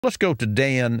Let's go to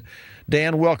Dan.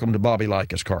 Dan, welcome to Bobby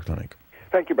Likis Car Clinic.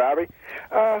 Thank you, Bobby.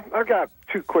 I've got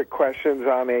two quick questions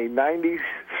on a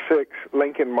 96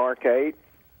 Lincoln Mark 8.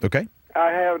 Okay.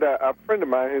 I have a friend of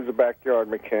mine who's a backyard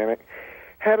mechanic.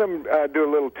 Had him do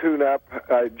a little tune-up.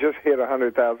 Just hit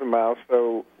 100,000 miles,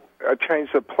 so I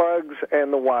changed the plugs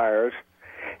and the wires.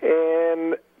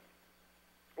 And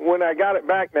when I got it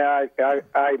back now,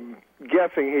 I'm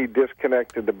guessing he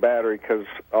disconnected the battery because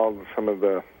some of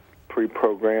the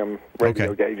pre-programmed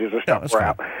radio gauges and stuff were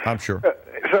out. I'm sure.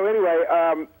 So anyway,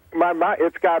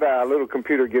 it's got a little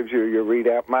computer gives you your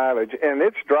readout mileage, and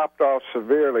it's dropped off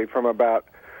severely from about,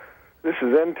 this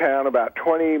is in town, about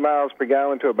 20 miles per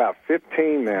gallon to about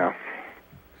 15 now.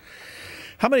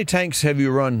 How many tanks have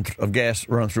you of gas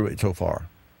run through it so far?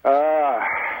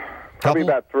 Probably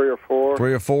about 3 or 4.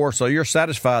 3 or 4. So you're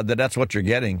satisfied that that's what you're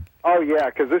getting? Oh yeah,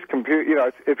 because this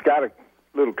computer, it's got a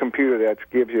little computer that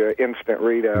gives you an instant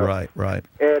readout. Right.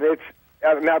 And it's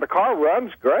now the car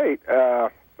runs great. I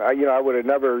would have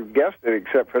never guessed it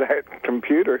except for that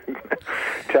computer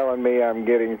telling me I'm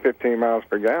getting 15 miles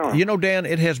per gallon. You know, Dan,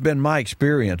 it has been my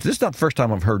experience. This is not the first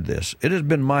time I've heard this. It has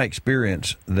been my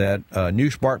experience that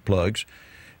new spark plugs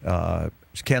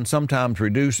can sometimes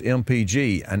reduce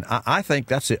MPG, and I think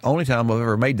that's the only time I've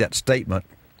ever made that statement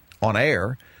on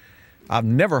air. I've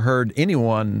never heard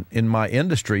anyone in my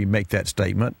industry make that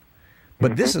statement,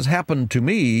 but this has happened to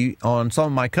me on some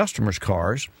of my customers'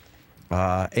 cars,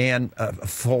 and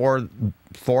for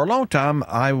a long time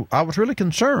I was really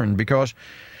concerned because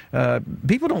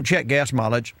people don't check gas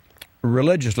mileage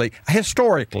religiously.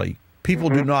 Historically, people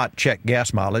do not check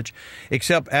gas mileage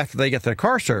except after they get their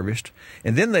car serviced,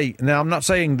 and then now I'm not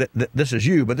saying that this is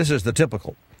you, but this is the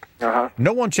typical.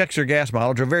 No one checks their gas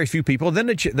mileage, or very few people.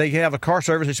 Then they have a car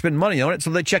service, they spend money on it, so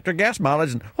they check their gas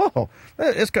mileage, and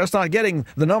it's not getting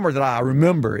the number that I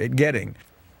remember it getting.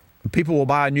 People will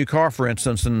buy a new car, for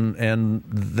instance, and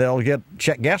they'll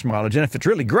check gas mileage, and if it's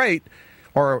really great,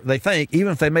 or they think,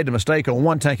 even if they made a mistake on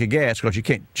 1 tank of gas, because you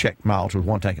can't check miles with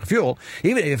 1 tank of fuel,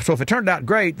 if it turned out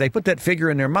great, they put that figure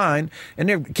in their mind and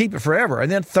they keep it forever. And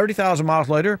then 30,000 miles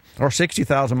later or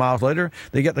 60,000 miles later,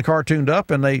 they get the car tuned up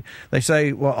and they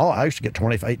say, well, I used to get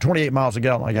 28 miles a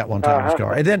gallon I got one time in this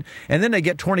car. And then they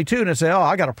get 22 and they say,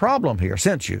 I got a problem here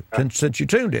since you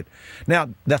tuned it. Now,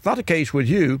 that's not the case with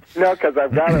you. No, because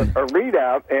I've got a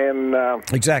readout. And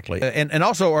exactly. And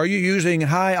also, are you using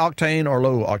high octane or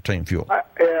low octane fuel?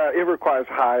 It requires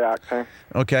high octane.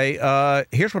 Okay,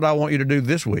 here's what I want you to do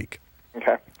this week.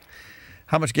 Okay.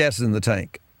 How much gas is in the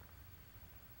tank?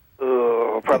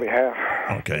 Probably half.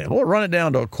 Okay, well, run it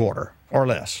down to a quarter or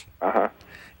less. And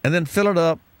then fill it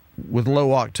up with low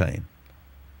octane.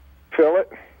 Fill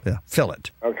it? Yeah, fill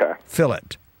it. Okay. Fill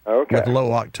it. Okay. With low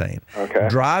octane. Okay.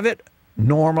 Drive it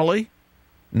normally.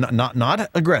 Not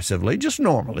aggressively, just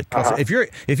normally. If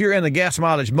you're in the gas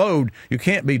mileage mode, you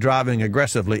can't be driving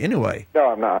aggressively anyway.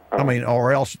 No, I'm not. I mean,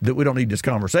 or else we don't need this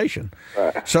conversation.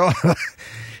 Right. So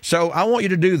I want you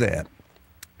to do that,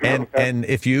 and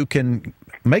if you can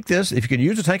make this, if you can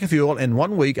use a tank of fuel in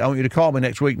 1 week, I want you to call me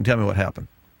next week and tell me what happened.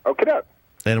 Okay.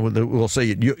 And we'll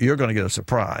see. You're going to get a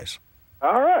surprise.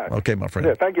 All right. Okay, my friend.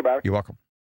 Yeah, thank you, Bobby. You're welcome.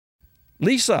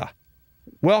 Lisa,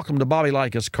 welcome to Bobby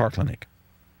Likis Car Clinic.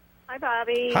 Hi,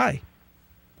 Bobby. Hi.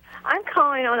 I'm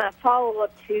calling on a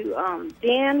follow-up to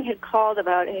Dan had called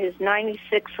about his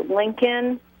 96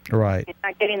 Lincoln. Right. And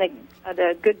not getting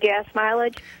the good gas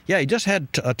mileage. Yeah, he just had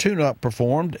a tune-up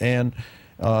performed, and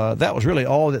that was really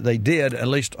all that they did, at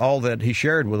least all that he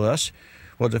shared with us,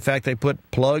 was the fact they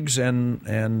put plugs and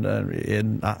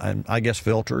I guess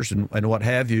filters and what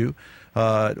have you.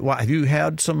 Have you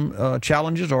had some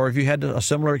challenges, or have you had a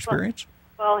similar experience?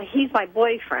 Well, he's my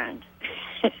boyfriend.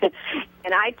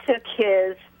 And I took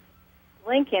his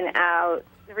Lincoln out.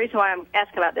 The reason why I'm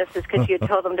asking about this is because you had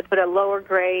told him to put a lower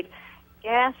grade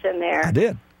gas in there. I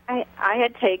did. I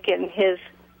had taken his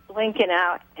Lincoln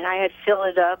out, and I had filled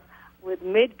it up with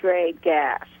mid-grade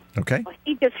gas. Okay. Well,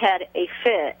 he just had a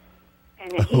fit.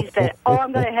 And he said,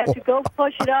 I'm going to have to go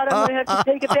push it out. I'm going to have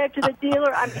to take it back to the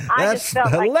dealer. I just felt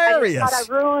hilarious. Like I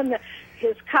thought I ruined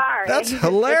his car. That's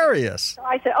hilarious. So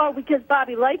I said, because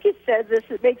Bobby Likis says this,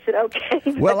 it makes it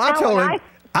okay. Well,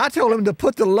 I told him to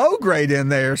put the low grade in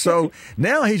there, so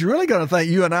now he's really going to think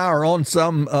you and I are on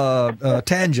some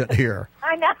tangent here.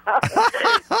 I know.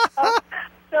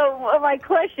 So my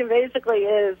question basically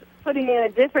is, putting in a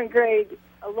different grade,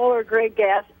 a lower grade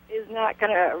gas, is not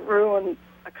going to ruin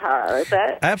a car, is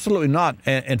that? Absolutely not.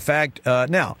 In fact,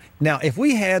 now, if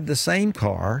we had the same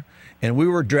car and we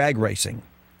were drag racing,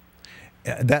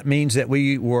 that means that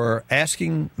we were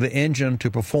asking the engine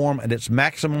to perform at its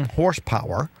maximum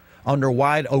horsepower under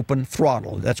wide open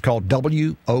throttle. That's called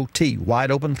WOT,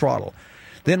 wide open throttle.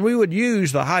 Then we would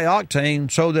use the high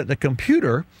octane so that the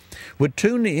computer would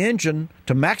tune the engine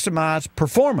to maximize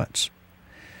performance.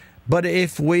 But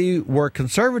if we were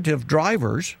conservative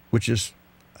drivers, which is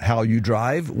how you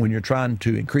drive when you're trying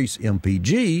to increase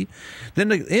MPG, then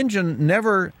the engine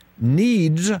never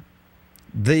needs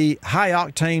the high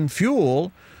octane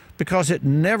fuel because it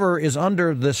never is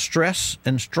under the stress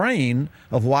and strain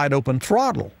of wide open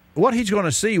throttle. What he's going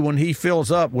to see when he fills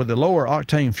up with the lower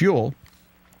octane fuel,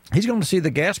 he's going to see the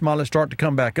gas mileage start to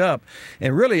come back up.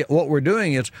 And really what we're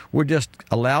doing is we're just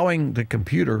allowing the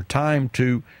computer time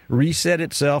to reset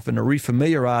itself and to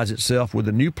refamiliarize itself with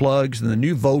the new plugs and the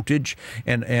new voltage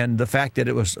and the fact that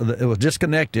it was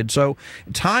disconnected. So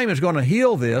time is going to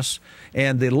heal this,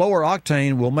 and the lower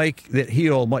octane will make it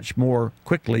heal much more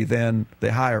quickly than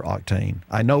the higher octane.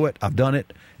 I know it. I've done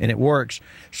it, and it works.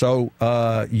 So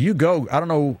you go.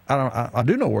 I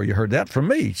do know where you heard that from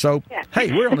me. So, yeah.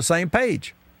 Hey, we're on the same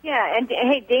page. Yeah, and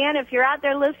hey, Dan, if you're out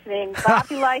there listening,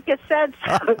 Bobby Likis said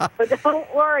so, so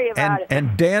don't worry about it.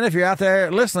 And Dan, if you're out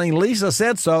there listening, Lisa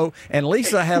said so, and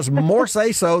Lisa has more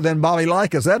say-so than Bobby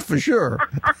Likis, that's for sure.